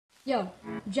Yo,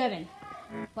 Jevin,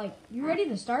 like, you ready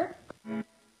to start?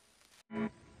 Am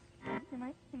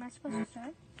I supposed to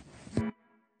start?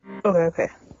 Okay.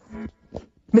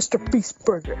 Mr. Beast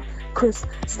Burger, Chris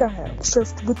Style,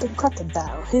 surfed with a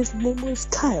crocodile. His name was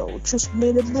Kyle, just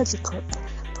made a Magikarp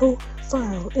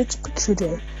profile. It's picture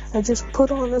day. I just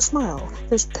put on a smile.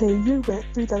 Just pay your rent,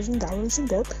 $3,000 in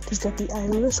debt. Just got the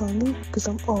IRS on me, cause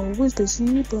I'm always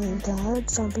busy. Playing God,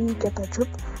 zombie, get that trip.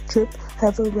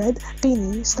 Have a red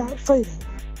beanie, stop fighting.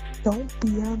 Don't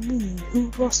be a meanie, who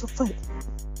lost the fight?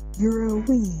 You're a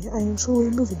weenie, I am slowly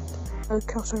moving. A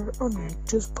cows are on me,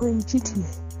 just playing GTA.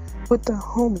 With the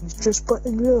homies, just but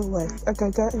in real life, like I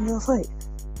got in a fight.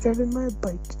 Driving my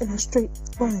bike in a straight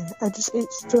line, I just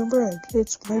ate some bread,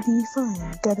 it's mighty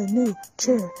fine. Got a new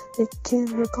chair, it can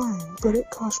recline, but it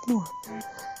costs more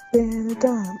than a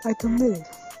dime. I committed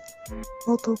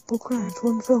multiple crimes,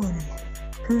 one felony.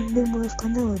 Her name was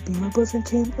Penelope, my boyfriend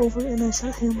came over and I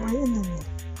shot him right in the knee.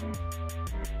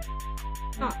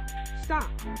 Stop!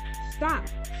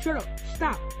 Shut up!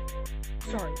 Stop!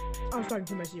 Sorry, I was talking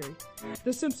to my Siri.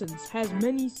 The Simpsons has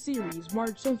many series.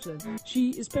 Marge Simpson,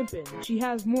 she is pimpin'. She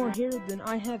has more hair than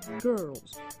I have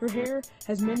girls. Her hair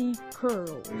has many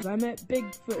curls. I met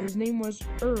Bigfoot, his name was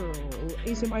Earl.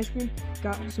 Ate some ice cream,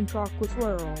 got some chocolate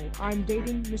swirl. I'm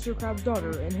dating Mr. Crab's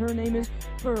daughter, and her name is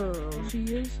Pearl. She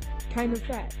is kind of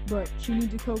fat, but she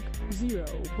needs a Coke Zero.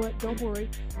 But don't worry,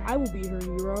 I will be her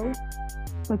hero.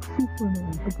 Like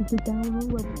Superman, but to get down on a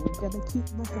level, gotta keep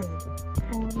my head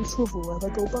on a swivel. I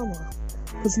like Obama,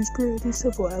 cause he's pretty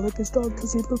civil. I like his dog,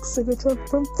 cause he looks like a truck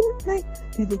from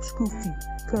Fortnite. He looks goofy,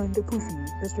 kinda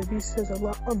poofy. Mr. Beast has a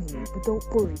lot on me, but don't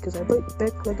worry, cause I bite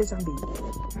back like a zombie.